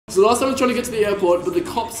So last time I was trying to get to the airport, but the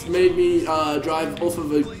cops made me drive off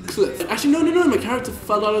of a cliff. Actually, no, my character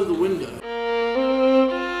fell out of the window.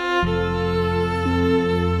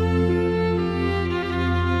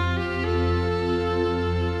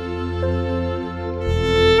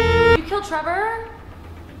 You killed Trevor?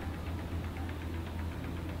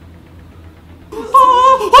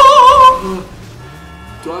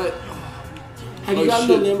 Do I? Have you gotten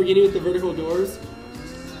the Lamborghini with the vertical doors?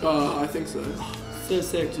 I think so. So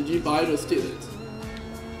sick. Did you buy it or steal it?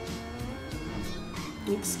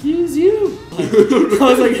 Excuse you. I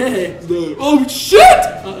was like, hey. No. Oh shit!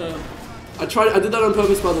 Uh-oh. I did that on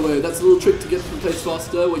purpose, by the way. That's a little trick to get to the place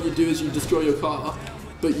faster. What you do is you destroy your car,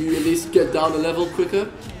 but you at least get down a level quicker.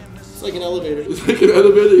 It's like an elevator. It's like an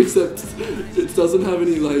elevator, except it doesn't have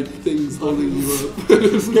any like things holding you up.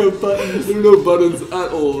 There's no buttons. There's no buttons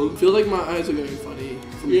at all. I feel like my eyes are going funny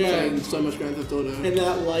from playing so much Grand Theft Auto. And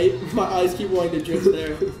that light, my eyes keep wanting to drift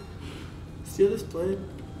there. Steal this plane.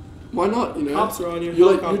 Why not? You know, cops are on you.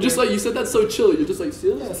 You're just like, you said that so chill. You're just like,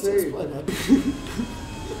 steal this plane.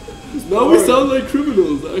 Now we sound like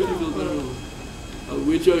criminals. I actually feel terrible.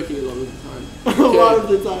 We're joking a lot of the time. A lot of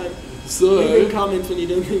the time. So leave in comments when you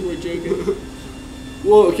don't think we're joking.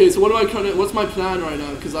 Well, okay. So what's my plan right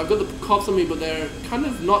now? Because I've got the cops on me, but they're kind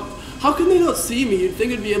of not. How can they not see me? You'd think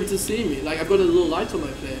they'd be able to see me. Like I've got a little light on my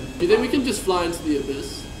plane. Do you think we can just fly into the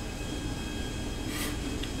abyss?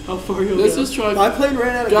 How far you'll Let's go? just try. My plane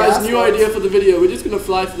ran out of gas. Guys, new idea for the video. We're just gonna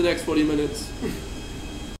fly for the next 40 minutes.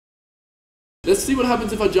 Let's see what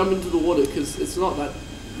happens if I jump into the water, because it's not that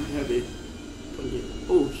heavy.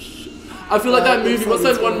 Oh shit! I feel like that movie. What's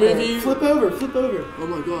that one movie? Flip over. Oh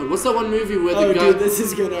my god! What's that one movie where the guy? Dude, this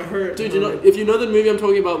is gonna hurt. Dude, if you know the movie I'm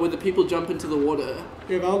talking about, where the people jump into the water.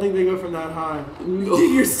 Yeah, but I don't think they go from that high.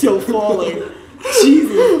 Dude, you're still falling.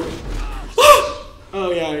 Jesus.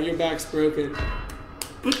 Oh yeah, your back's broken.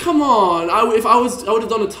 But come on! I would have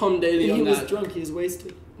done a Tom Daly on that. He was drunk. He was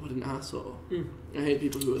wasted. What an asshole! I hate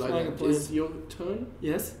people who are like that. Is your turn?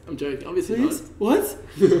 Yes. I'm joking. Obviously Please? not. What?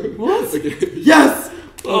 What? Okay. Yes! Okay.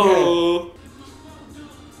 Oh.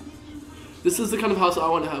 This is the kind of house I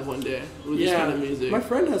want to have one day, with this kind of music. My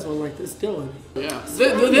friend has one like this, Dylan. Yeah.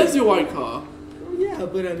 There's your white car. Yeah,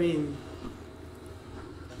 but I mean...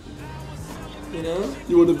 You know?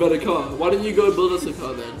 You want a better car. Why don't you go build us a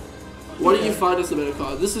car then? Why don't you find us a better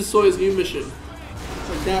car? This is Sawyer's new mission.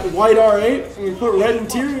 Like that white R8, and we put red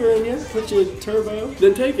interior in you, put your turbo.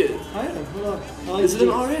 Then take it. I am, hold on. Like is it an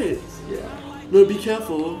R8? Yeah. No, be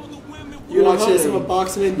careful. You're watch this, I'm gonna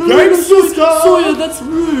box him in. No, Sawyer, that's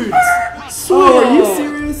rude. Sawyer. Oh, are you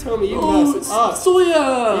serious? Homie, you messed up.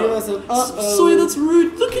 Sawyer. You messed up. Uh-oh. Sawyer, that's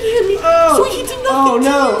rude. Look at him. Sawyer, he did nothing. Oh,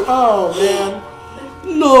 no. Oh, man.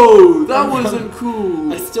 No, that wasn't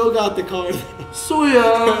cool. I still got the car. Sawyer.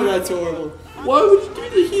 That's horrible. Why would you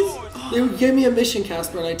do that? They gave me a mission,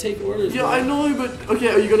 Casper, and I take orders. Yeah, I know, but okay,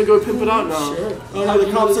 are you gonna go pimp it out now? Sure. Oh no,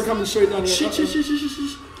 the cops are coming straight down here. Shit.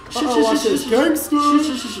 Watch this. Gangster.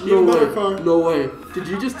 No way. Did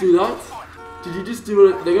you just do that? Did you just do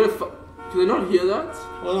it? They're gonna. Can they not hear that?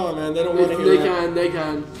 Hold on, man. They don't want to hear that. They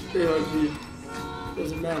can. They heard you.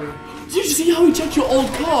 Doesn't matter. Did you see how he checked your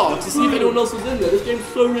old car to see if anyone else was in there? This game's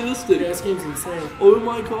so realistic. Yeah, this game's insane. Oh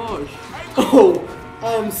my gosh. Oh,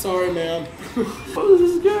 I'm sorry, man. Oh,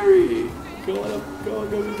 this is scary. Go up. Go.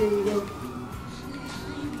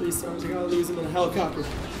 3 stars. I gotta lose him in a helicopter.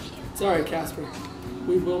 It's alright, Casper.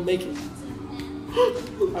 We will make it.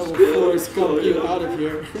 I will force you out of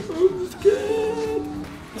here. I'm scared.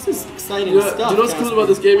 This is exciting stuff. Do you know what's cool about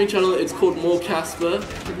this gaming channel? It's called More Casper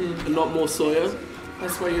and not More Sawyer.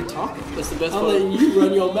 That's why you're talking. That's the best part. I'm letting you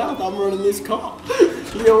run your mouth. I'm running this car.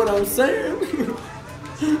 You know what I'm saying?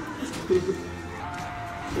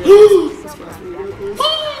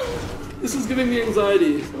 This is giving me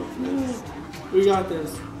anxiety. We got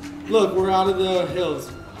this. Look, we're out of the hills.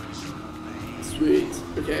 Sweet.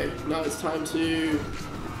 Okay, now it's time to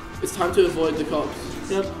avoid the cops.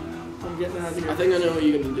 Yep. I'm getting out of here. I think I know what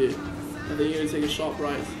you're gonna do. I think you're gonna take a sharp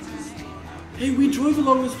right. Hey, we drove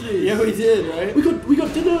along this place. Yeah, we did, right? We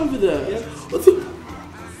got dinner over there. Yep. This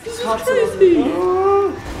is crazy.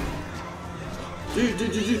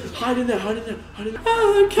 Dude, hide in there.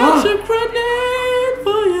 I'll catch a grenade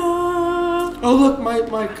for ya. Oh look,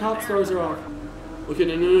 my cop stars are off. Okay,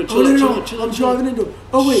 no, chill. I'm driving into it.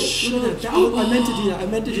 Oh wait, look at that. I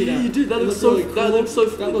meant to do that. Yeah, you did. That looks so. Really cool.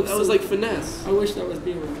 That was like finesse. I wish that was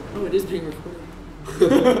being recorded. Oh, it is being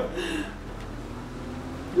recorded.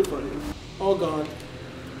 You're funny. All gone.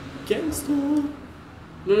 Gangster.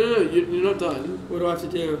 No, you're not done. What do I have to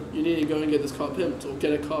do? You need to go and get this car pimped, or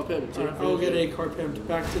get a car pimped. I'll get a car pimped.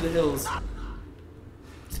 Back to the hills.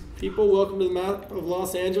 People, welcome to the map of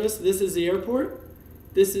Los Angeles. This is the airport.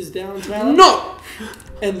 This is downtown. No!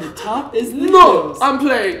 And the top is the No! hills. I'm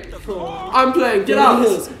playing. Oh. I'm playing. Get Go to out. the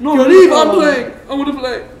hills. No, Go to leave. the I'm hills. playing. I want to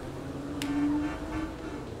play.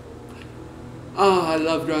 I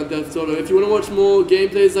love Grand Theft Auto. If you want to watch more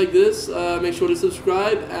gameplays like this, make sure to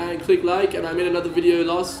subscribe and click like. And I made another video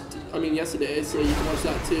yesterday, so you can watch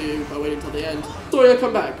that too by waiting until the end. Sorry,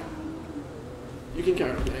 come back. You can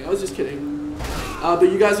carry on playing. I was just kidding. But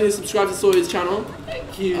you guys need to subscribe to Sawyer's channel.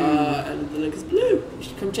 Thank you. And the link is below. You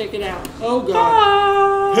should come check it out. Oh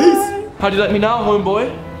God. Bye. Peace. How do you like me now, homeboy?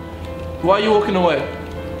 Why are you walking away?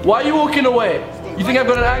 Why are you walking away? You think I've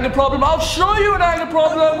got an anger problem? I'll show you an anger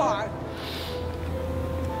problem.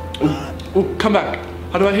 Ooh, come back.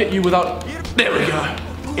 How do I hit you without... There we go.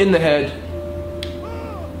 In the head.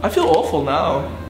 I feel awful now.